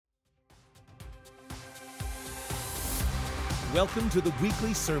Welcome to the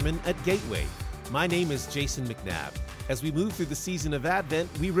weekly sermon at Gateway. My name is Jason McNabb. As we move through the season of Advent,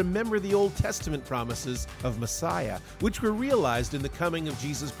 we remember the Old Testament promises of Messiah, which were realized in the coming of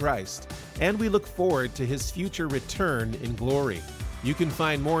Jesus Christ, and we look forward to his future return in glory. You can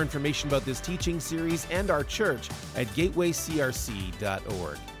find more information about this teaching series and our church at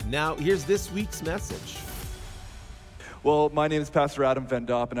gatewaycrc.org. Now, here's this week's message. Well, my name is Pastor Adam Van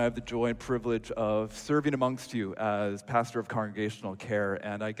Dopp, and I have the joy and privilege of serving amongst you as pastor of congregational care,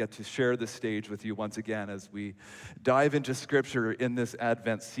 and I get to share the stage with you once again as we dive into Scripture in this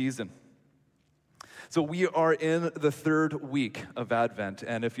Advent season. So we are in the third week of Advent,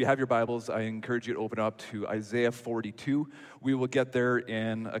 and if you have your Bibles, I encourage you to open up to Isaiah 42. We will get there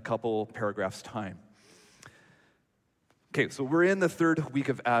in a couple paragraphs' time. Okay, so we're in the third week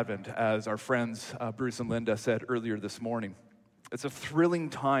of Advent, as our friends Bruce and Linda said earlier this morning. It's a thrilling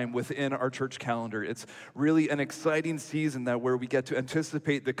time within our church calendar. It's really an exciting season where we get to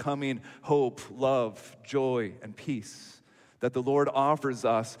anticipate the coming hope, love, joy, and peace that the Lord offers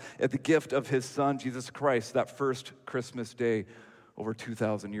us at the gift of his Son, Jesus Christ, that first Christmas day over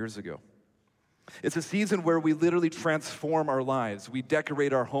 2,000 years ago. It's a season where we literally transform our lives. We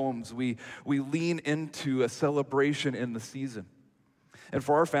decorate our homes. We lean into a celebration in the season. And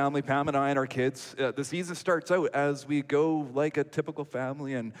for our family, Pam and I and our kids, the season starts out as we go like a typical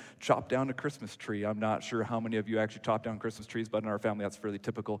family and chop down a Christmas tree. I'm not sure how many of you actually chop down Christmas trees, but in our family that's fairly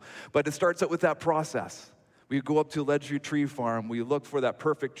typical. But it starts out with that process. We go up to Ledgeview Tree Farm, we look for that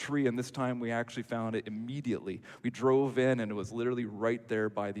perfect tree, and this time we actually found it immediately. We drove in, and it was literally right there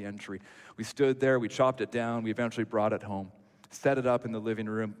by the entry. We stood there, we chopped it down, we eventually brought it home, set it up in the living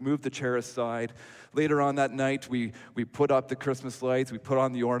room, moved the chair aside. Later on that night, we put up the Christmas lights, we put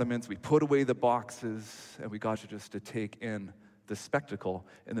on the ornaments, we put away the boxes, and we got to take in the spectacle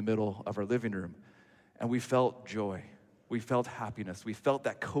in the middle of our living room. And we felt joy. We felt happiness. We felt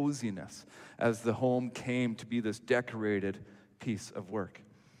that coziness as the home came to be this decorated piece of work.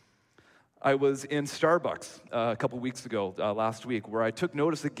 I was in Starbucks a couple weeks ago, last week, where I took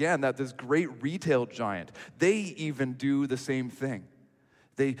notice again that this great retail giant, they even do the same thing.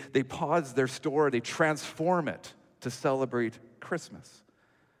 They pause their store, they transform it to celebrate Christmas.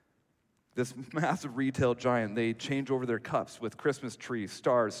 This massive retail giant, they change over their cups with Christmas trees,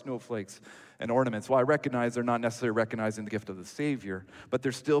 stars, snowflakes, and ornaments. Well, I recognize they're not necessarily recognizing the gift of the Savior, but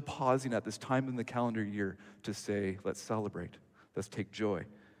they're still pausing at this time in the calendar year to say, let's celebrate, let's take joy.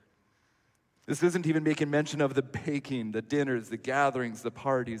 This isn't even making mention of the baking, the dinners, the gatherings, the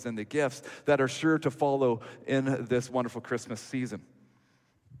parties, and the gifts that are sure to follow in this wonderful Christmas season.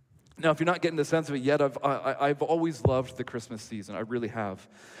 Now, if you're not getting the sense of it yet, I've always loved the Christmas season. I really have.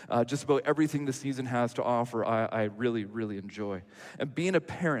 Just about everything the season has to offer, I really, really enjoy. And being a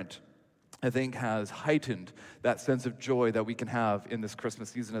parent, I think, has heightened that sense of joy that we can have in this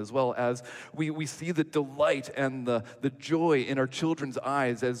Christmas season, as well as we see the delight and the joy in our children's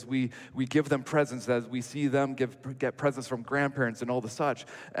eyes as we give them presents, as we see them get presents from grandparents and all the such.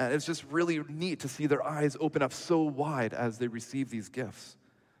 And it's just really neat to see their eyes open up so wide as they receive these gifts.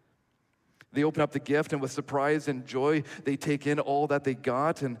 They open up the gift, and with surprise and joy, they take in all that they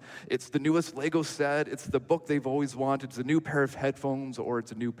got. And it's the newest Lego set, it's the book they've always wanted, it's a new pair of headphones, or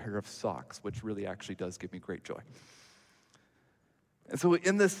it's a new pair of socks, which really actually does give me great joy. And so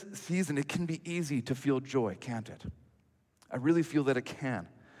in this season, it can be easy to feel joy, can't it? I really feel that it can.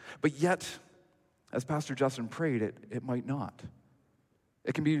 But yet, as Pastor Justin prayed, it might not.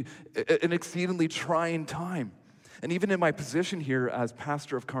 It can be an exceedingly trying time. And even in my position here as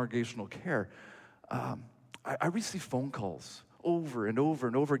pastor of congregational care, I receive phone calls over and over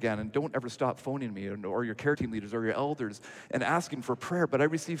and over again, and don't ever stop phoning me, or your care team leaders or your elders, and asking for prayer. But I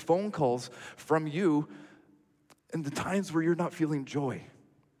receive phone calls from you in the times where you're not feeling joy,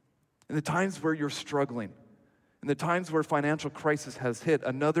 in the times where you're struggling, in the times where financial crisis has hit,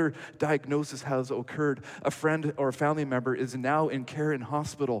 another diagnosis has occurred, a friend or a family member is now in care in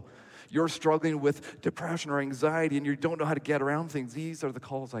hospital. You're struggling with depression or anxiety and you don't know how to get around things. These are the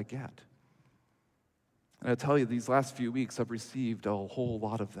calls I get. And I tell you, these last few weeks I've received a whole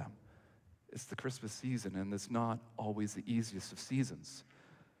lot of them. It's the Christmas season, and it's not always the easiest of seasons.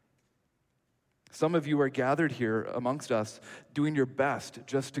 Some of you are gathered here amongst us doing your best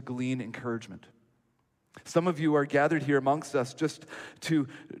just to glean encouragement. Some of you are gathered here amongst us just to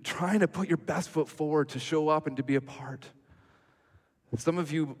trying to put your best foot forward, to show up and to be a part. Some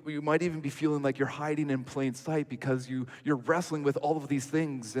of you might even be feeling like you're hiding in plain sight because you're wrestling with all of these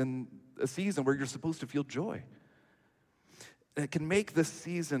things in a season where you're supposed to feel joy. And it can make this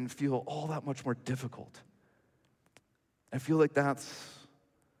season feel all that much more difficult. I feel like that's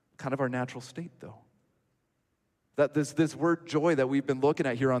kind of our natural state, though. That this word joy that we've been looking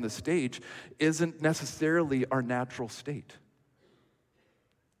at here on the stage isn't necessarily our natural state.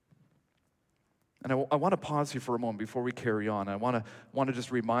 And I want to pause here for a moment before we carry on. I want to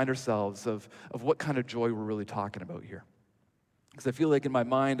just remind ourselves of what kind of joy we're really talking about here. Because I feel like in my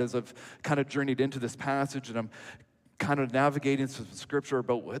mind, as I've kind of journeyed into this passage and I'm kind of navigating some scripture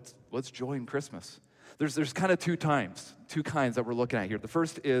about what's joy in Christmas. There's kind of two kinds that we're looking at here. The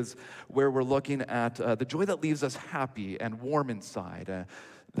first is where we're looking at the joy that leaves us happy and warm inside,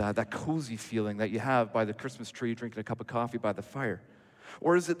 that cozy feeling that you have by the Christmas tree, drinking a cup of coffee by the fire.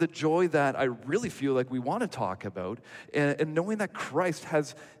 Or is it the joy that I really feel like we want to talk about, and knowing that Christ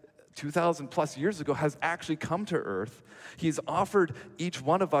has 2,000 plus years ago has actually come to earth. He's offered each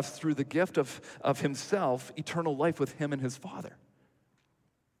one of us through the gift of himself eternal life with him and his Father.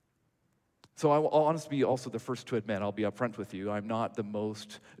 So I'll honestly be also the first to admit, I'll be upfront with you, I'm not the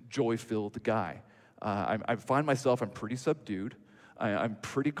most joy-filled guy. I find myself, I'm pretty subdued. I'm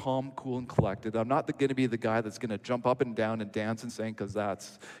pretty calm, cool, and collected. I'm not going to be the guy that's going to jump up and down and dance and sing, because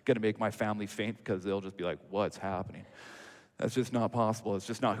that's going to make my family faint, because they'll just be like, what's happening? That's just not possible. It's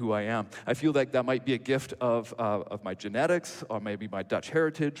just not who I am. I feel like that might be a gift of my genetics, or maybe my Dutch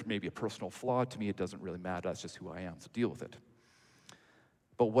heritage, maybe a personal flaw. To me, it doesn't really matter. That's just who I am, so deal with it.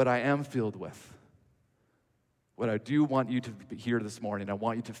 But what I am filled with, what I do want you to hear this morning, I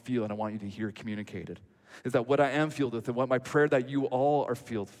want you to feel and I want you to hear communicated, is that what I am filled with and what my prayer that you all are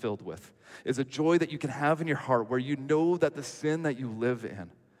filled with is a joy that you can have in your heart where you know that the sin that you live in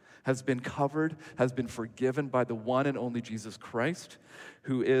has been covered, has been forgiven by the one and only Jesus Christ,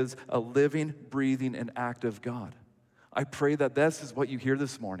 who is a living, breathing, and active God. I pray that this is what you hear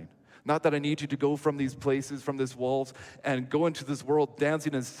this morning. Not that I need you to go from these places, from these walls, and go into this world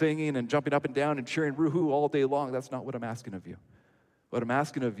dancing and singing and jumping up and down and cheering woohoo all day long. That's not what I'm asking of you. What I'm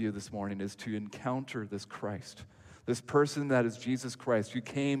asking of you this morning is to encounter this Christ, this person that is Jesus Christ, who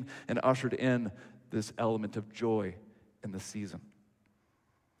came and ushered in this element of joy in the season.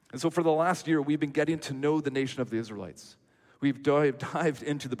 And so for the last year, we've been getting to know the nation of the Israelites. We've dived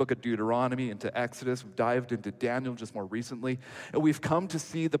into the book of Deuteronomy, into Exodus, we've dived into Daniel just more recently, and we've come to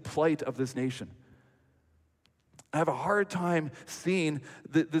see the plight of this nation. I have a hard time seeing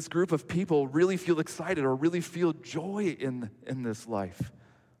this group of people really feel excited or really feel joy in this life.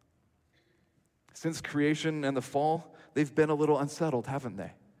 Since creation and the fall, they've been a little unsettled, haven't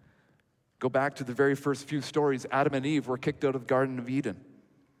they? Go back to the very first few stories. Adam and Eve were kicked out of the Garden of Eden.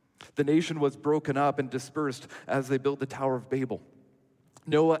 The nation was broken up and dispersed as they built the Tower of Babel.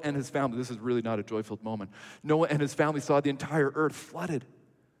 Noah and his family, this is really not a joy-filled moment. Noah and his family saw the entire earth flooded.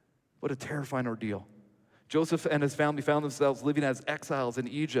 What a terrifying ordeal. Joseph and his family found themselves living as exiles in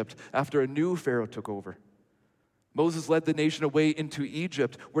Egypt after a new Pharaoh took over. Moses led the nation away into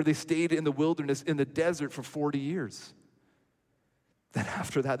Egypt, where they stayed in the wilderness in the desert for 40 years. Then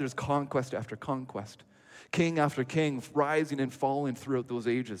after that, there's conquest after conquest. King after king rising and falling throughout those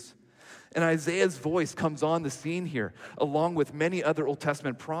ages. And Isaiah's voice comes on the scene here, along with many other Old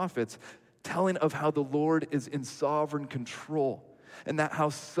Testament prophets, telling of how the Lord is in sovereign control, and that how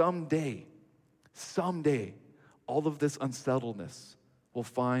someday, all of this unsettledness will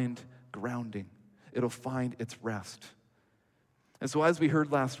find grounding. It'll find its rest. And so as we heard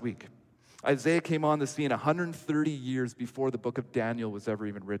last week, Isaiah came on the scene 130 years before the book of Daniel was ever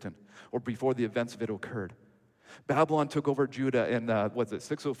even written, or before the events of it occurred. Babylon took over Judah in,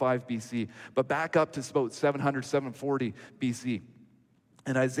 605 BC, but back up to about 700, 740 BC.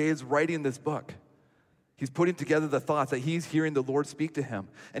 And Isaiah's writing this book. He's putting together the thoughts that he's hearing the Lord speak to him,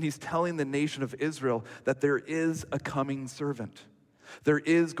 and he's telling the nation of Israel that there is a coming servant. There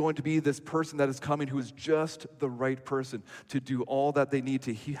is going to be this person that is coming who is just the right person to do all that they need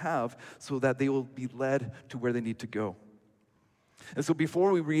to have so that they will be led to where they need to go. And so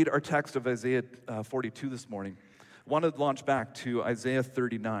before we read our text of Isaiah 42 this morning, I want to launch back to Isaiah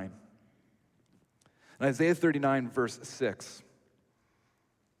 39. And Isaiah 39, verse 6,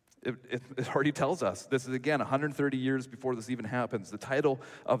 it already tells us, this is again 130 years before this even happens. The title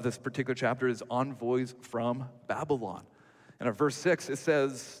of this particular chapter is Envoys from Babylon. And in verse 6, it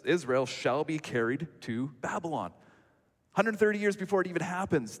says, Israel shall be carried to Babylon. 130 years before it even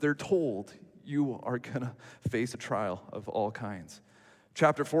happens, they're told, you are going to face a trial of all kinds.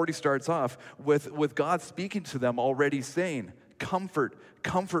 Chapter 40 starts off with God speaking to them already saying, comfort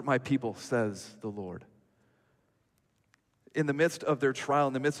my people, says the Lord. In the midst of their trial,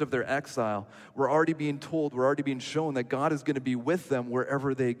 in the midst of their exile, we're already being told, we're already being shown that God is going to be with them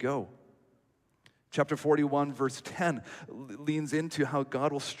wherever they go. Chapter 41, verse 10 leans into how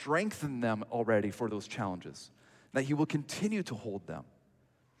God will strengthen them already for those challenges, that he will continue to hold them.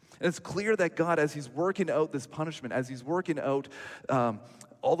 And it's clear that God, as he's working out this punishment, as he's working out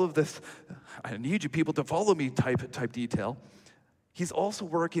all of this, I need you people to follow me type detail, he's also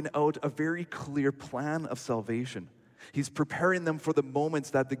working out a very clear plan of salvation. He's preparing them for the moments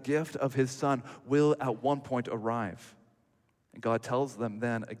that the gift of his son will at one point arrive. And God tells them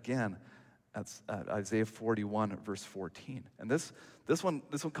then again, that's Isaiah 41, verse 14. And this one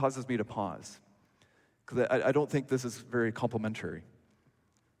causes me to pause, because I don't think this is very complimentary.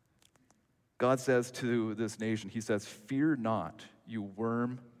 God says to this nation, he says, "Fear not, you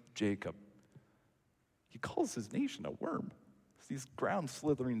worm Jacob." He calls his nation a worm. It's these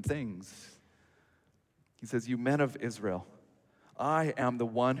ground-slithering things. He says, "You men of Israel, I am the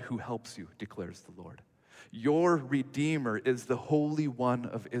one who helps you, declares the Lord. Your Redeemer is the Holy One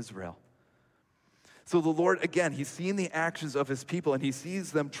of Israel." So the Lord, again, he's seeing the actions of his people, and he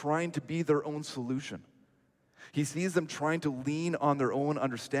sees them trying to be their own solution. He sees them trying to lean on their own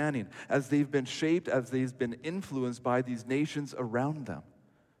understanding as they've been shaped, as they've been influenced by these nations around them.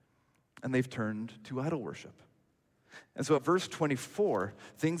 And they've turned to idol worship. And so at verse 24,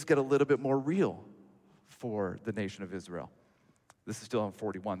 things get a little bit more real for the nation of Israel. This is still on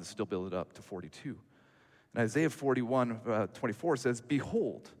 41. This is still built up to 42. And Isaiah 41, 24 says,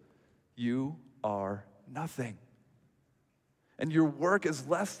 "Behold, you are nothing, and your work is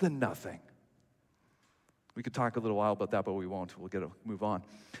less than nothing." We could talk a little while about that, but we won't. We'll move on.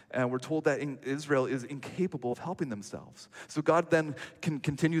 And we're told that Israel is incapable of helping themselves. So God then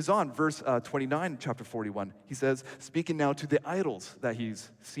continues on. Verse 29, chapter 41, he says, speaking now to the idols that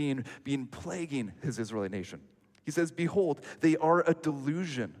he's seen being plaguing his Israelite nation. He says, "Behold, they are a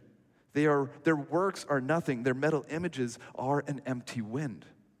delusion. Their works are nothing. Their metal images are an empty wind."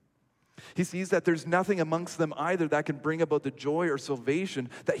 He sees that there's nothing amongst them either that can bring about the joy or salvation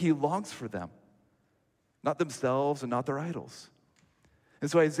that he longs for them. Not themselves and not their idols.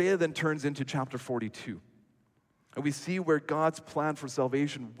 And so Isaiah then turns into chapter 42. And we see where God's plan for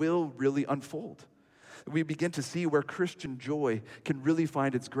salvation will really unfold. We begin to see where Christian joy can really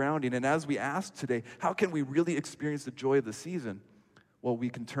find its grounding. And as we ask today, how can we really experience the joy of the season? Well, we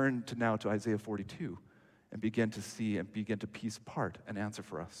can turn now to Isaiah 42 and begin to see and begin to piece apart an answer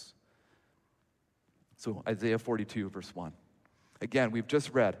for us. So Isaiah 42, verse 1. Again, we've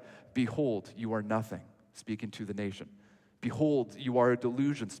just read, "Behold, you are nothing," speaking to the nation. "Behold, you are a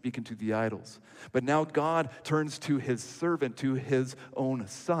delusion," speaking to the idols. But now God turns to his servant, to his own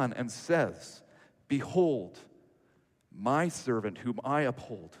son, and says, "Behold, my servant whom I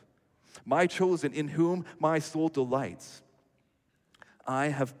uphold, my chosen in whom my soul delights. I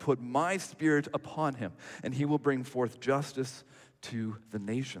have put my spirit upon him, and he will bring forth justice to the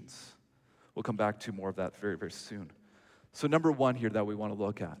nations." We'll come back to more of that very, very soon. So number one here that we want to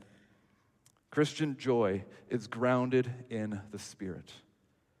look at, Christian joy is grounded in the Spirit.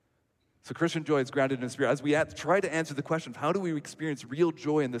 So Christian joy is grounded in the Spirit. As we try to answer the question of how do we experience real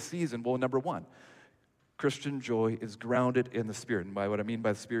joy in this season, well, number one, Christian joy is grounded in the Spirit. And by what I mean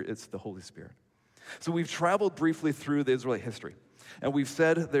by the Spirit, it's the Holy Spirit. So we've traveled briefly through the Israelite history. And we've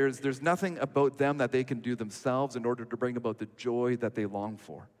said there's nothing about them that they can do themselves in order to bring about the joy that they long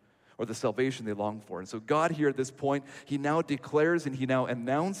for, or the salvation they long for. And so God here at this point, he now declares and he now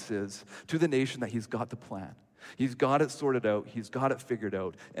announces to the nation that he's got the plan. He's got it sorted out. He's got it figured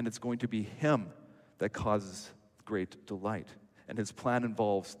out. And it's going to be him that causes great delight. And his plan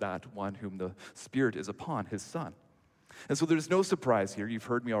involves that one whom the Spirit is upon, his Son. And so there's no surprise here. You've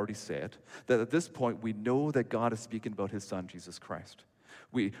heard me already say it, that at this point we know that God is speaking about his Son, Jesus Christ.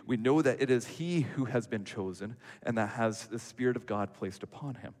 We know that it is he who has been chosen and that has the Spirit of God placed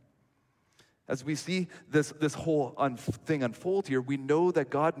upon him. As we see this whole thing unfold here, we know that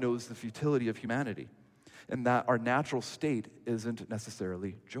God knows the futility of humanity and that our natural state isn't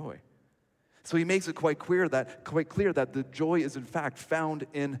necessarily joy. So he makes it quite clear that the joy is in fact found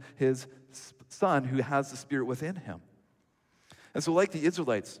in his Son who has the Spirit within him. And so like the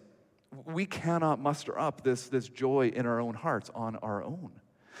Israelites, we cannot muster up this joy in our own hearts on our own.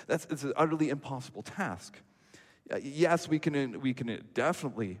 It's an utterly impossible task. Yes, we can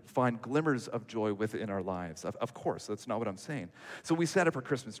definitely find glimmers of joy within our lives. Of course, that's not what I'm saying. So we set up our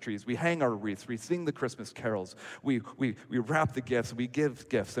Christmas trees, we hang our wreaths, we sing the Christmas carols, we wrap the gifts, we give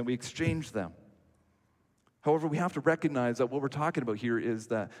gifts, and we exchange them. However, we have to recognize that what we're talking about here is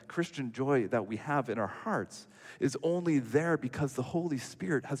that Christian joy that we have in our hearts is only there because the Holy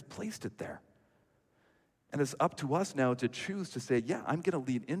Spirit has placed it there. And it's up to us now to choose to say, yeah, I'm going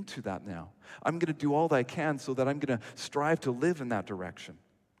to lean into that now. I'm going to do all that I can so that I'm going to strive to live in that direction.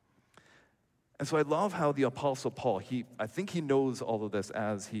 And so I love how the Apostle Paul, I think he knows all of this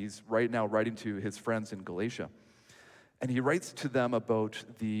as he's right now writing to his friends in Galatia. And he writes to them about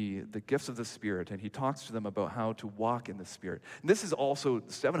the gifts of the Spirit, and he talks to them about how to walk in the Spirit. And this is also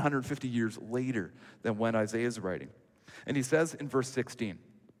 750 years later than when Isaiah is writing. And he says in verse 16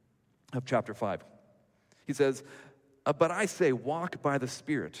 of chapter 5, he says, "But I say, walk by the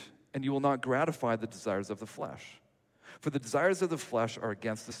Spirit, and you will not gratify the desires of the flesh. For the desires of the flesh are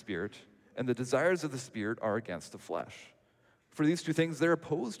against the Spirit, and the desires of the Spirit are against the flesh. For these two things, they're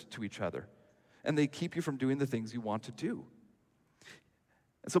opposed to each other, and they keep you from doing the things you want to do."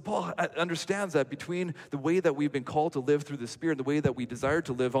 And so Paul understands that between the way that we've been called to live through the Spirit and the way that we desire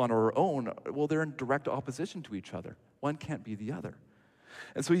to live on our own, well, they're in direct opposition to each other. One can't be the other.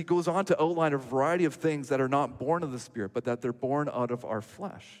 And so he goes on to outline a variety of things that are not born of the Spirit, but that they're born out of our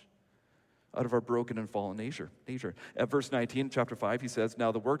flesh, out of our broken and fallen nature. At verse 19, chapter 5, he says,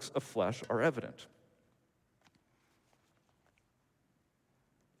 "Now the works of flesh are evident: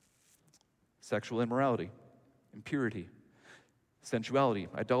 sexual immorality, impurity, sensuality,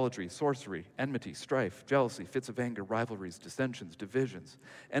 idolatry, sorcery, enmity, strife, jealousy, fits of anger, rivalries, dissensions, divisions,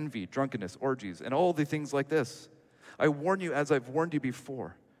 envy, drunkenness, orgies, and all the things like this. I warn you, as I've warned you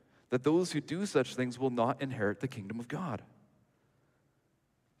before, that those who do such things will not inherit the kingdom of God."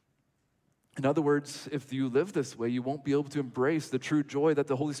 In other words, if you live this way, you won't be able to embrace the true joy that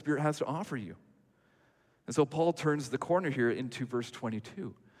the Holy Spirit has to offer you. And so Paul turns the corner here into verse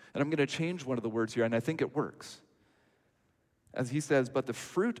 22. And I'm going to change one of the words here, and I think it works. As he says, "But the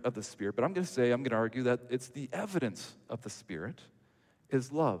fruit of the Spirit," but I'm going to argue that it's the evidence of the Spirit,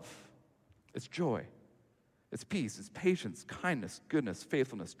 is love, it's joy, it's peace, it's patience, kindness, goodness,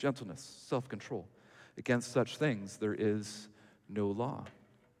 faithfulness, gentleness, self-control. Against such things there is no law.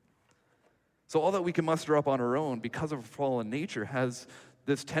 So all that we can muster up on our own because of our fallen nature has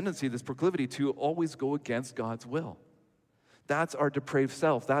this tendency, this proclivity to always go against God's will. That's our depraved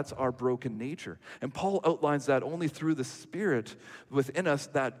self. That's our broken nature. And Paul outlines that only through the Spirit within us,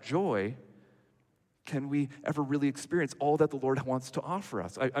 that joy, can we ever really experience all that the Lord wants to offer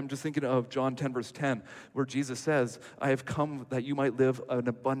us. I'm just thinking of John 10, verse 10, where Jesus says, "I have come that you might live an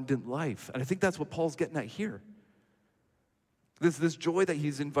abundant life." And I think that's what Paul's getting at here. This joy that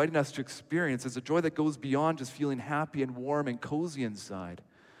he's inviting us to experience is a joy that goes beyond just feeling happy and warm and cozy inside,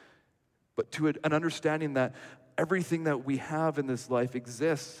 but to an understanding that everything that we have in this life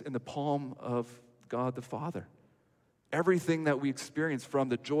exists in the palm of God the Father. Everything that we experience, from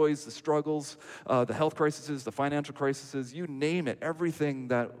the joys, the struggles, the health crises, the financial crises, you name it, everything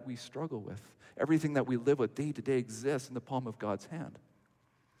that we struggle with, everything that we live with day to day exists in the palm of God's hand.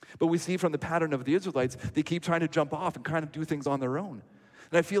 But we see from the pattern of the Israelites, they keep trying to jump off and kind of do things on their own.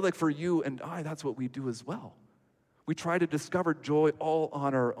 And I feel like for you and I, that's what we do as well. We try to discover joy all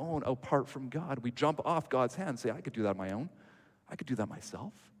on our own, apart from God. We jump off God's hand and say, "I could do that on my own. I could do that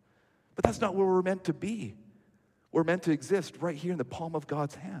myself." But that's not where we're meant to be. We're meant to exist right here in the palm of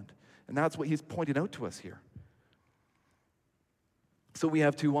God's hand. And that's what he's pointing out to us here. So we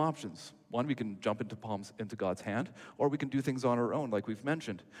have two options. One, we can jump into God's hand, or we can do things on our own, like we've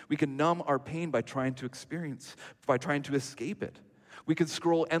mentioned. We can numb our pain by trying to escape it. We can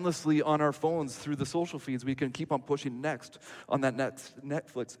scroll endlessly on our phones through the social feeds. We can keep on pushing next on that next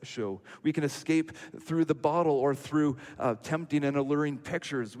Netflix show. We can escape through the bottle or through tempting and alluring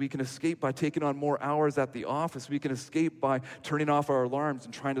pictures. We can escape by taking on more hours at the office. We can escape by turning off our alarms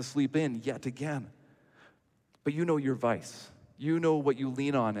and trying to sleep in yet again. But you know your vice. You know what you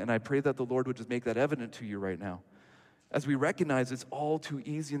lean on, and I pray that the Lord would just make that evident to you right now, as we recognize it's all too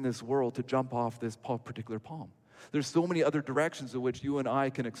easy in this world to jump off this particular palm. There's so many other directions in which you and I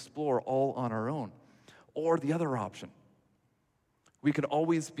can explore all on our own. Or the other option, we can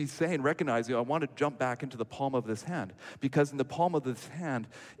always be saying, recognizing, I want to jump back into the palm of this hand, because in the palm of this hand,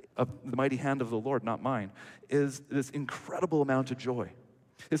 of the mighty hand of the Lord, not mine, is this incredible amount of joy,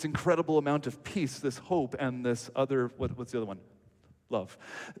 this incredible amount of peace, this hope, and this other, what's the other one? Love.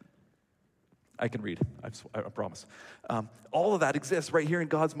 I can read, I promise. All of that exists right here in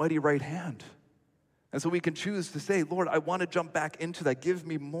God's mighty right hand. And so we can choose to say, "Lord, I want to jump back into that. Give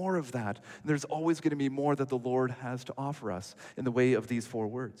me more of that." And there's always going to be more that the Lord has to offer us in the way of these 4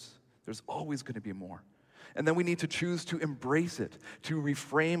 words. There's always going to be more. And then we need to choose to embrace it, to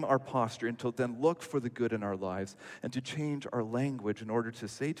reframe our posture, and to then look for the good in our lives, and to change our language in order to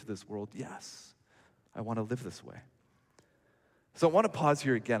say to this world, "Yes, I want to live this way." So I want to pause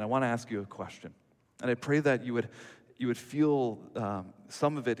here again. I want to ask you a question. And I pray that you would feel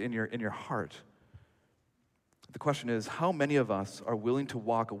some of it in your heart. The question is, how many of us are willing to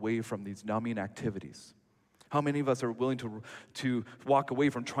walk away from these numbing activities? How many of us are willing to walk away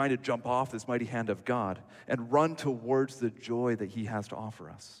from trying to jump off this mighty hand of God and run towards the joy that he has to offer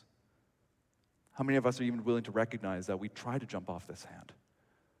us? How many of us are even willing to recognize that we try to jump off this hand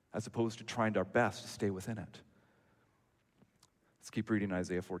as opposed to trying our best to stay within it? Let's keep reading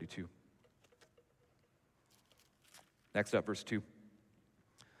Isaiah 42. Next up, verse 2.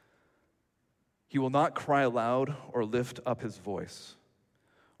 He will not cry aloud or lift up his voice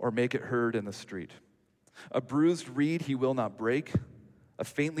or make it heard in the street. A bruised reed he will not break, a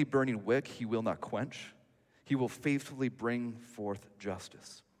faintly burning wick he will not quench. He will faithfully bring forth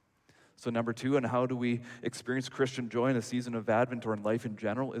justice. So number 2, and how do we experience Christian joy in a season of Advent or in life in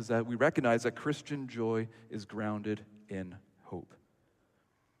general, is that we recognize that Christian joy is grounded in hope.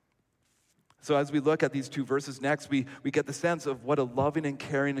 So as we look at these 2 verses next, we get the sense of what a loving and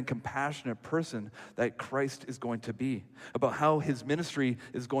caring and compassionate person that Christ is going to be, about how his ministry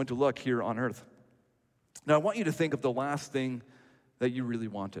is going to look here on earth. Now I want you to think of the last thing that you really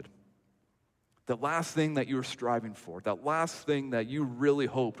wanted. The last thing that you were striving for, that last thing that you really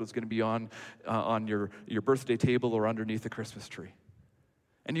hoped was going to be on your birthday table or underneath the Christmas tree.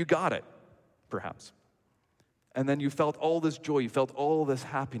 And you got it, perhaps. And then you felt all this joy, you felt all this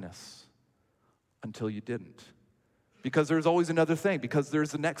happiness until you didn't. Because there's always another thing, because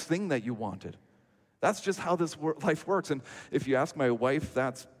there's the next thing that you wanted. That's just how this life works. And if you ask my wife,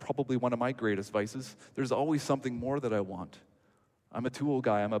 that's probably one of my greatest vices. There's always something more that I want. I'm a tool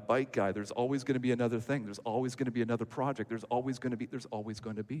guy, I'm a bike guy. There's always going to be another thing. There's always going to be another project. There's always going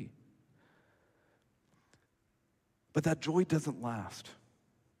to be. But that joy doesn't last.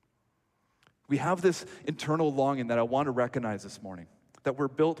 We have this internal longing that I want to recognize this morning, that we're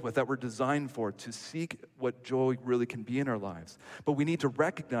built with, that we're designed for, to seek what joy really can be in our lives. But we need to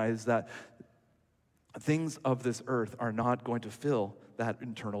recognize that things of this earth are not going to fill that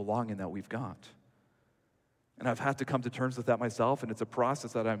internal longing that we've got. And I've had to come to terms with that myself, and it's a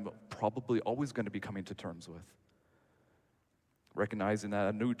process that I'm probably always going to be coming to terms with. Recognizing that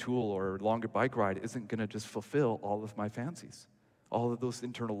a new tool or a longer bike ride isn't going to just fulfill all of my fancies, all of those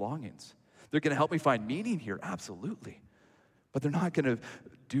internal longings. They're going to help me find meaning here, absolutely. But they're not going to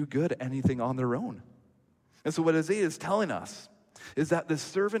do good anything on their own. And so what Isaiah is telling us is that the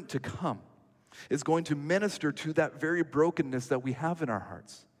servant to come is going to minister to that very brokenness that we have in our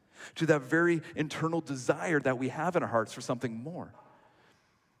hearts, to that very internal desire that we have in our hearts for something more.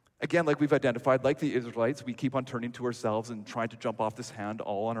 Again, like we've identified, like the Israelites, we keep on turning to ourselves and trying to jump off this hand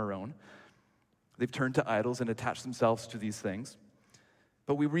all on our own. They've turned to idols and attached themselves to these things.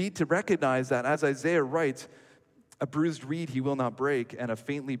 But we need to recognize that, as Isaiah writes, a bruised reed he will not break, and a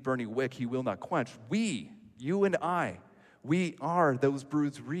faintly burning wick he will not quench. We, you and I, we are those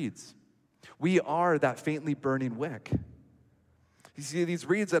bruised reeds. We are that faintly burning wick. You see, these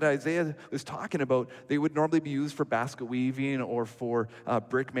reeds that Isaiah was talking about, they would normally be used for basket weaving or for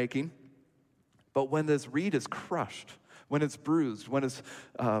brick making. But when this reed is crushed, when it's bruised, when it's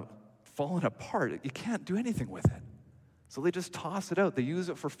fallen apart, you can't do anything with it. So they just toss it out. They use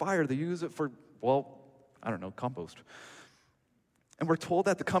it for fire. They use it for, compost. And we're told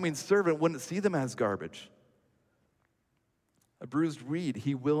that the coming servant wouldn't see them as garbage. A bruised reed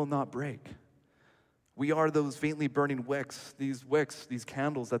he will not break. We are those faintly burning wicks, these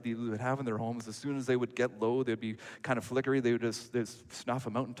candles that they would have in their homes. As soon as they would get low, they'd be kind of flickery. They would just snuff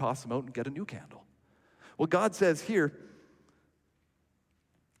them out and toss them out and get a new candle. Well, God says here,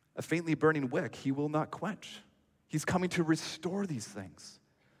 a faintly burning wick he will not quench. He's coming to restore these things.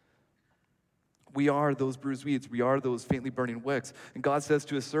 We are those bruised weeds. We are those faintly burning wicks. And God says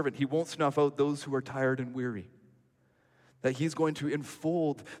to his servant, he won't snuff out those who are tired and weary. That he's going to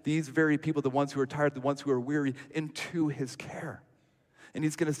enfold these very people, the ones who are tired, the ones who are weary, into his care. And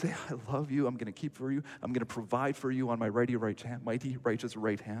he's going to say, I love you. I'm going to keep for you. I'm going to provide for you on my mighty righteous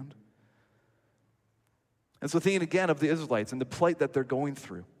right hand. And so thinking again of the Israelites and the plight that they're going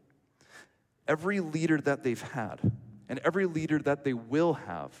through, every leader that they've had and every leader that they will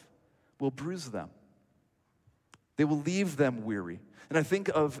have will bruise them. They will leave them weary. And I think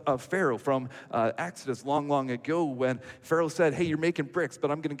of Pharaoh from Exodus long, long ago when Pharaoh said, hey, you're making bricks, but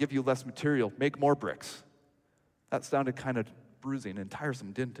I'm going to give you less material. Make more bricks. That sounded kind of bruising and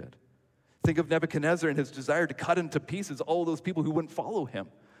tiresome, didn't it? Think of Nebuchadnezzar and his desire to cut into pieces all those people who wouldn't follow him.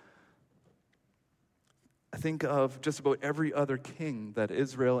 I think of just about every other king that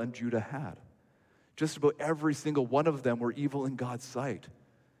Israel and Judah had. Just about every single one of them were evil in God's sight.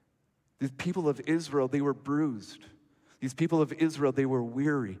 These people of Israel, they were bruised. These people of Israel, they were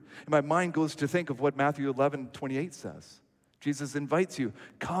weary. And my mind goes to think of what Matthew 11:28 says. Jesus invites you,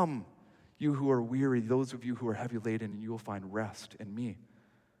 come, you who are weary, those of you who are heavy laden, and you will find rest in me.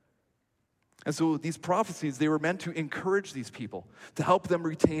 And so these prophecies, they were meant to encourage these people, to help them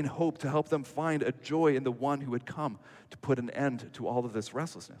retain hope, to help them find a joy in the one who had come to put an end to all of this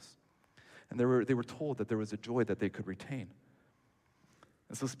restlessness. And they were told that there was a joy that they could retain.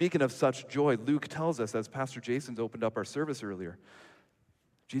 And so speaking of such joy, Luke tells us, as Pastor Jason's opened up our service earlier,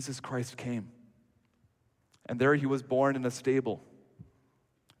 Jesus Christ came. And there he was born in a stable.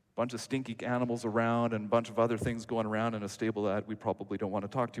 A bunch of stinky animals around and a bunch of other things going around in a stable that we probably don't want to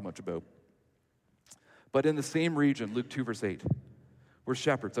talk too much about. But in the same region, Luke 2, verse 8, were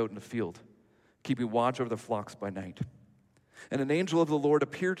shepherds out in the field, keeping watch over the flocks by night. And an angel of the Lord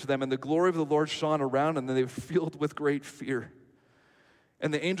appeared to them, and the glory of the Lord shone around them, and they were filled with great fear.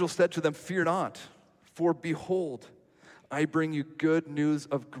 And the angel said to them, "Fear not, for behold, I bring you good news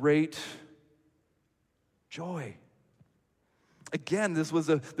of great joy." Again, this was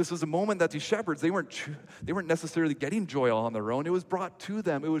a moment that these shepherds, they weren't necessarily getting joy all on their own. It was brought to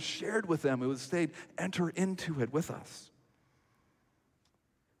them. It was shared with them. It was said, "Enter into it with us.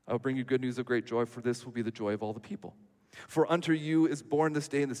 I will bring you good news of great joy, for this will be the joy of all the people. For unto you is born this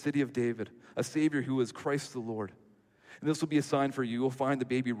day in the city of David a Savior who is Christ the Lord. And this will be a sign for you. You will find the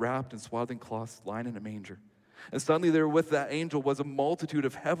baby wrapped in swaddling cloths, lying in a manger." And suddenly there with that angel was a multitude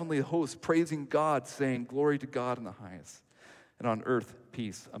of heavenly hosts praising God, saying, "Glory to God in the highest, and on earth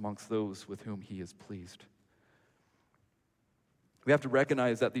peace amongst those with whom he is pleased." We have to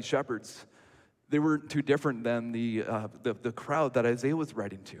recognize that these shepherds, they weren't too different than the crowd that Isaiah was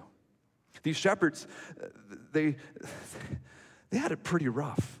writing to. These shepherds, they had it pretty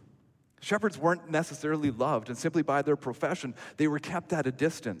rough. Shepherds weren't necessarily loved, and simply by their profession, they were kept at a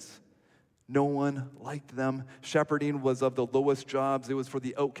distance. No one liked them. Shepherding was of the lowest jobs. It was for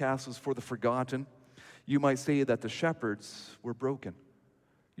the outcasts, it was for the forgotten. You might say that the shepherds were broken.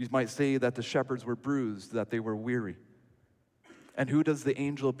 You might say that the shepherds were bruised, that they were weary. And who does the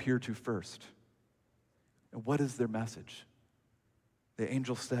angel appear to first? And what is their message? The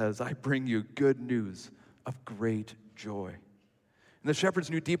angel says, "I bring you good news of great joy." And the shepherds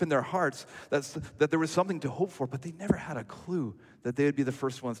knew deep in their hearts that there was something to hope for, but they never had a clue that they would be the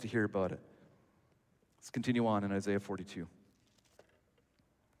first ones to hear about it. Let's continue on in Isaiah 42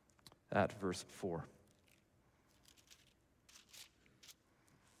 at verse 4.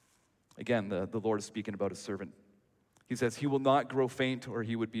 Again, the Lord is speaking about his servant. He says, "He will not grow faint, or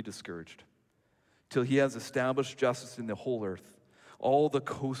he would be discouraged, till he has established justice in the whole earth. All the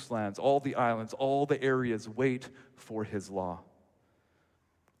coastlands, all the islands, all the areas wait for his law."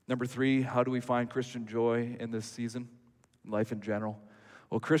 Number 3, how do we find Christian joy in this season, in life in general?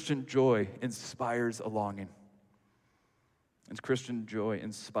 Well, Christian joy inspires a longing. And Christian joy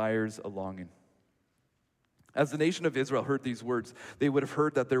inspires a longing. As the nation of Israel heard these words, they would have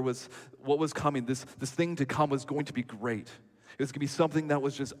heard that there was what was coming. This thing to come was going to be great. It was going to be something that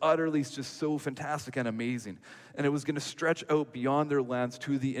was just utterly just so fantastic and amazing. And it was going to stretch out beyond their lands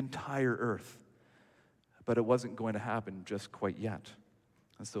to the entire earth. But it wasn't going to happen just quite yet.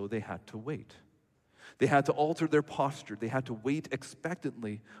 And so they had to wait. They had to alter their posture. They had to wait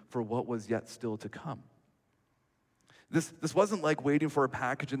expectantly for what was yet still to come. This wasn't like waiting for a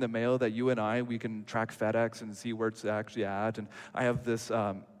package in the mail that you and we can track FedEx and see where it's actually at. And I have this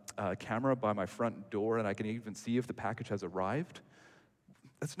camera by my front door, and I can even see if the package has arrived.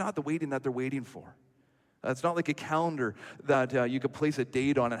 That's not the waiting that they're waiting for. It's not like a calendar that you could place a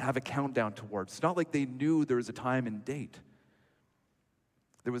date on and have a countdown towards. It's not like they knew there was a time and date.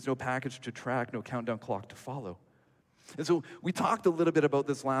 There was no package to track, no countdown clock to follow. And so we talked a little bit about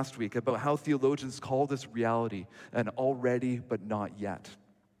this last week, about how theologians call this reality an already but not yet.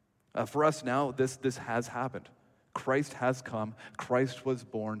 For us now, this has happened. Christ has come. Christ was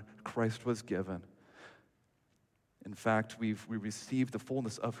born. Christ was given. In fact, we received the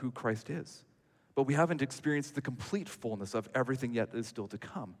fullness of who Christ is. But we haven't experienced the complete fullness of everything yet that is still to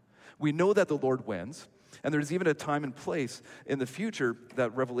come. We know that the Lord wins, and there's even a time and place in the future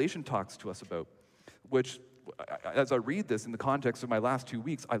that Revelation talks to us about, which, as I read this in the context of my last 2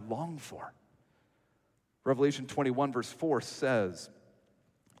 weeks, I long for. Revelation 21 verse 4 says,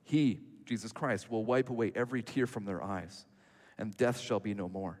 "He, Jesus Christ, will wipe away every tear from their eyes, and death shall be no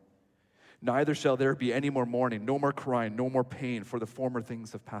more. Neither shall there be any more mourning, no more crying, no more pain, for the former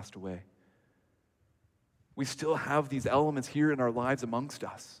things have passed away." We still have these elements here in our lives amongst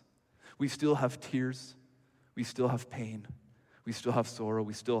us. We still have tears. We still have pain. We still have sorrow.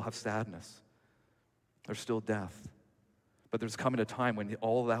 We still have sadness. There's still death. But there's coming a time when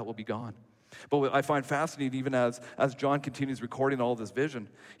all of that will be gone. But what I find fascinating, even as John continues recording all this vision,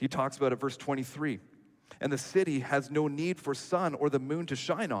 he talks about it, verse 23. "And the city has no need for sun or the moon to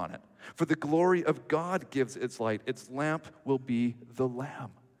shine on it, for the glory of God gives its light. Its lamp will be the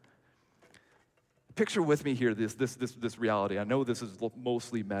Lamb." Picture with me here this reality. I know this is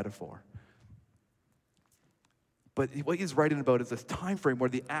mostly metaphor. But what he's writing about is this time frame where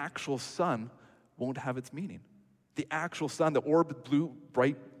the actual sun won't have its meaning. The actual sun, the orb, blue,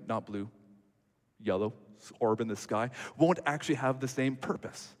 bright, not blue, yellow orb in the sky, won't actually have the same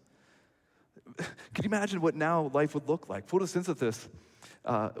purpose. Can you imagine what now life would look like? Photosynthesis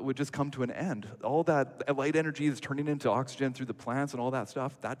would just come to an end. All that light energy is turning into oxygen through the plants and all that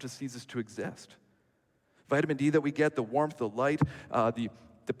stuff, that just ceases to exist. Vitamin D that we get, the warmth, the light, the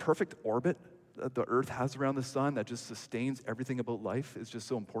perfect orbit that the earth has around the sun that just sustains everything about life is just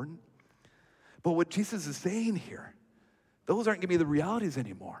so important. But what Jesus is saying here, those aren't going to be the realities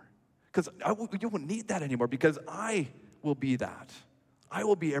anymore. Because you won't need that anymore, because I will be that. I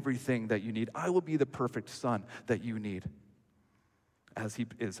will be everything that you need. I will be the perfect son that you need, as he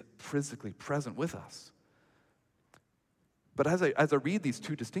is physically present with us. But as I read these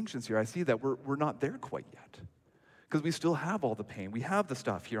two distinctions here, I see that we're not there quite yet, because we still have all the pain. We have the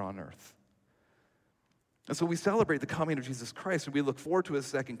stuff here on earth. And so we celebrate the coming of Jesus Christ, and we look forward to his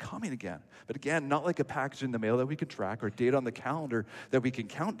second coming again. But again, not like a package in the mail that we can track or a date on the calendar that we can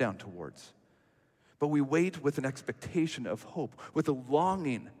count down towards. But we wait with an expectation of hope, with a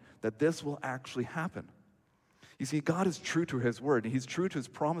longing that this will actually happen. You see, God is true to his word, and he's true to his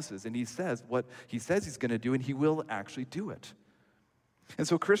promises, and he says what he says he's going to do, and he will actually do it. And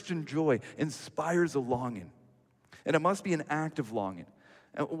so Christian joy inspires a longing, and it must be an active longing.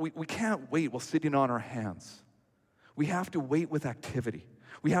 And we can't wait while sitting on our hands. We have to wait with activity.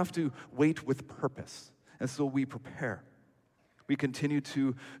 We have to wait with purpose. And so we prepare. We continue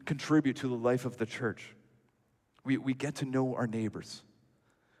to contribute to the life of the church. We get to know our neighbors.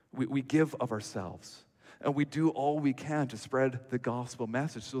 We give of ourselves. And we do all we can to spread the gospel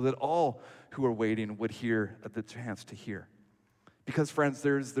message so that all who are waiting would hear the chance to hear. Because, friends,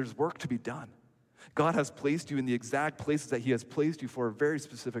 there's work to be done. God has placed you in the exact places that he has placed you for a very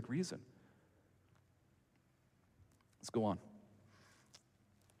specific reason. Let's go on.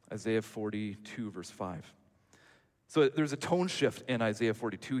 Isaiah 42, verse 5. So there's a tone shift in Isaiah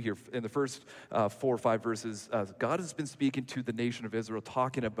 42 here. In the first 4 or 5 verses, God has been speaking to the nation of Israel,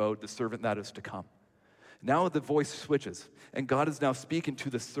 talking about the servant that is to come. Now the voice switches, and God is now speaking to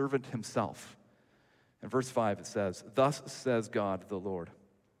the servant himself. In verse 5 it says, "Thus says God the Lord,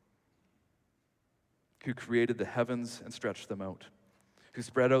 who created the heavens and stretched them out, who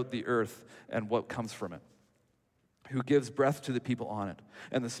spread out the earth and what comes from it, who gives breath to the people on it,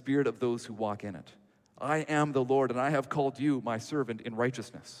 and the spirit of those who walk in it. I am the Lord, and I have called you my servant in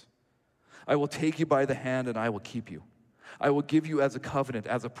righteousness. I will take you by the hand, and I will keep you. I will give you as a covenant,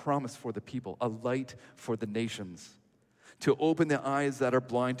 as a promise for the people, a light for the nations, to open the eyes that are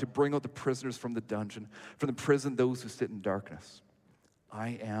blind, to bring out the prisoners from the dungeon, from the prison those who sit in darkness. I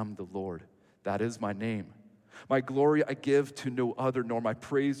am the Lord. That is my name. My glory I give to no other, nor my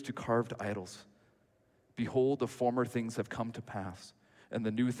praise to carved idols. Behold, the former things have come to pass, and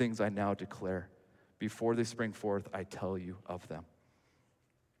the new things I now declare. Before they spring forth, I tell you of them."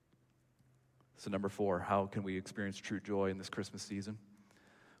 So number 4, how can we experience true joy in this Christmas season?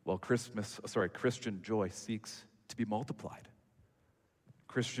 Well, Christian joy seeks to be multiplied.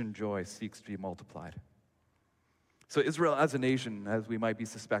 Christian joy seeks to be multiplied. So Israel as a nation, as we might be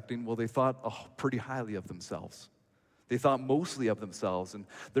suspecting, well, they thought pretty highly of themselves. They thought mostly of themselves. And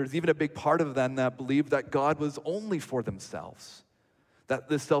there's even a big part of them that believed that God was only for themselves. That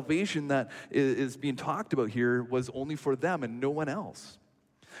the salvation that is being talked about here was only for them and no one else.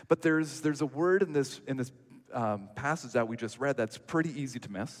 But there's a word in this passage that we just read that's pretty easy to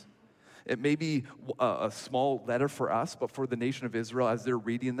miss. It may be a small letter for us, but for the nation of Israel, as they're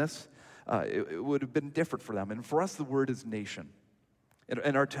reading this, it would have been different for them. And for us, the word is nation.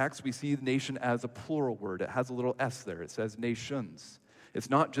 In our text, we see nation as a plural word. It has a little S there. It says nations. It's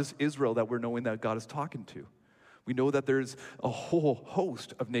not just Israel that we're knowing that God is talking to. We know that there's a whole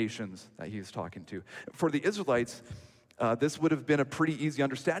host of nations that he is talking to. For the Israelites, this would have been a pretty easy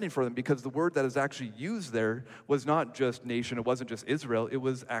understanding for them, because the word that is actually used there was not just nation. It wasn't just Israel. It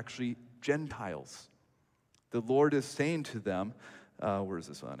was actually Gentiles. The Lord is saying to them, where is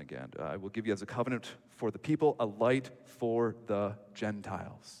this on again? I will give you as a covenant for the people, a light for the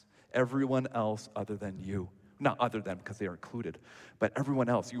Gentiles. Everyone else other than you. Not other than, because they are included, but everyone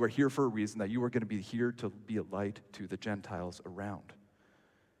else. You are here for a reason, that you are going to be here to be a light to the Gentiles around.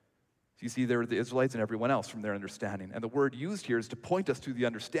 So you see, there are the Israelites and everyone else from their understanding. And the word used here is to point us to the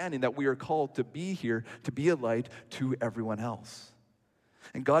understanding that we are called to be here, to be a light to everyone else.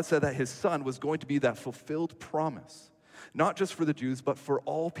 And God said that his son was going to be that fulfilled promise, not just for the Jews, but for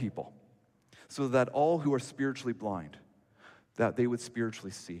all people, so that all who are spiritually blind, that they would spiritually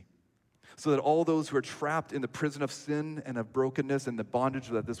see. So that all those who are trapped in the prison of sin and of brokenness and the bondage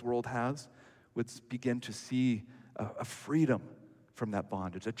that this world has would begin to see a freedom from that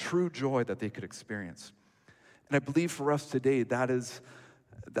bondage, a true joy that they could experience. And I believe for us today, that is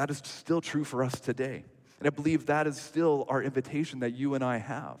still true for us today. And I believe that is still our invitation that you and I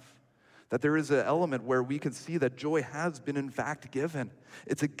have. That there is an element where we can see that joy has been in fact given.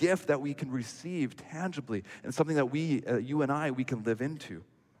 It's a gift that we can receive tangibly, and something that you and I, we can live into.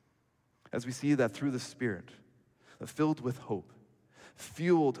 As we see that through the Spirit, filled with hope,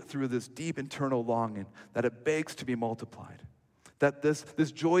 fueled through this deep internal longing, that it begs to be multiplied. That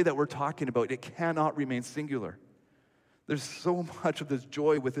this joy that we're talking about, it cannot remain singular. There's so much of this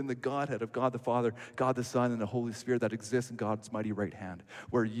joy within the Godhead of God the Father, God the Son, and the Holy Spirit that exists in God's mighty right hand,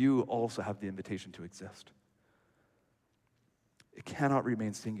 where you also have the invitation to exist. It cannot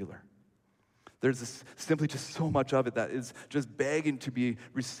remain singular. There's simply just so much of it that is just begging to be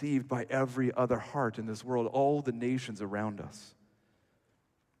received by every other heart in this world, all the nations around us.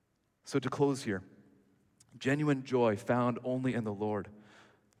 So to close here, genuine joy found only in the Lord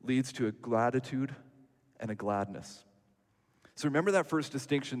leads to a gratitude and a gladness. So remember that first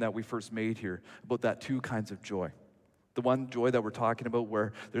distinction that we first made here about that two kinds of joy. The one joy that we're talking about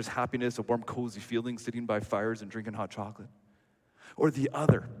where there's happiness, a warm, cozy feeling, sitting by fires and drinking hot chocolate. Or the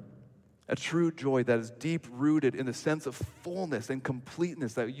other, a true joy that is deep-rooted in the sense of fullness and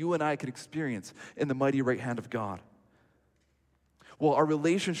completeness that you and I can experience in the mighty right hand of God. Well, our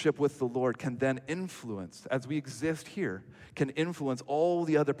relationship with the Lord can then influence, as we exist here, can influence all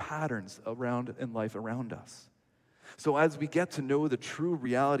the other patterns around in life around us. So as we get to know the true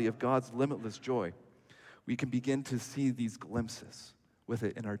reality of God's limitless joy, we can begin to see these glimpses with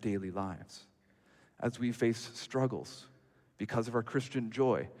it in our daily lives. As we face struggles because of our Christian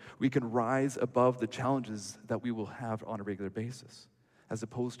joy, we can rise above the challenges that we will have on a regular basis, as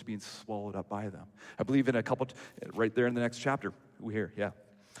opposed to being swallowed up by them. I believe in a couple, right there in the next chapter, we hear,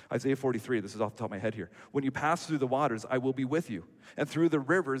 Isaiah 43, this is off the top of my head here. When you pass through the waters, I will be with you, and through the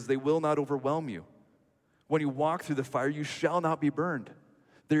rivers, they will not overwhelm you. When you walk through the fire, you shall not be burned.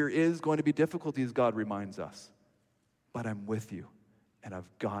 There is going to be difficulties, God reminds us. But I'm with you, and I've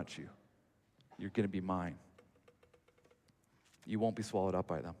got you. You're going to be mine. You won't be swallowed up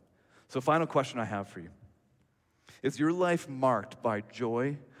by them. So final question I have for you. Is your life marked by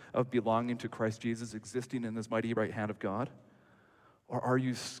joy of belonging to Christ Jesus, existing in this mighty right hand of God? Or are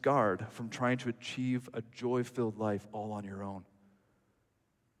you scarred from trying to achieve a joy-filled life all on your own?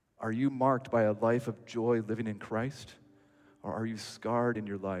 Are you marked by a life of joy living in Christ? Or are you scarred in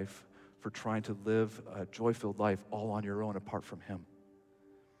your life for trying to live a joy-filled life all on your own apart from Him?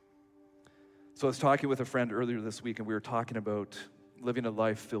 So I was talking with a friend earlier this week, and we were talking about living a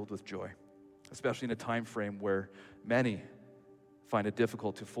life filled with joy, especially in a time frame where many find it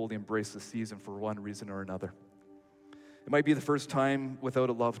difficult to fully embrace the season for one reason or another. It might be the first time without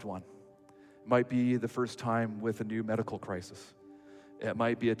a loved one. It might be the first time with a new medical crisis. It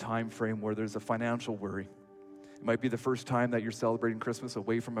might be a time frame where there's a financial worry. It might be the first time that you're celebrating Christmas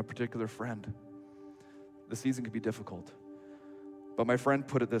away from a particular friend. The season can be difficult. But my friend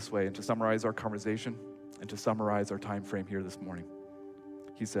put it this way, and to summarize our conversation and to summarize our time frame here this morning,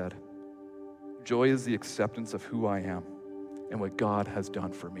 he said, joy is the acceptance of who I am and what God has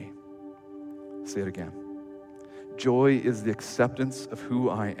done for me. Say it again. Joy is the acceptance of who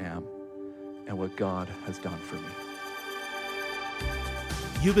I am and what God has done for me.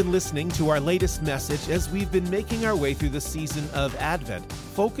 You've been listening to our latest message as we've been making our way through the season of Advent,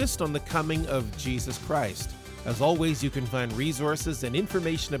 focused on the coming of Jesus Christ. As always, you can find resources and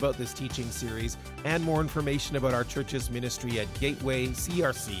information about this teaching series and more information about our church's ministry at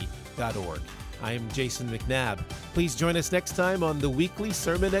gatewaycrc.org. I am Jason McNabb. Please join us next time on the Weekly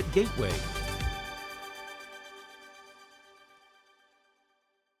Sermon at Gateway.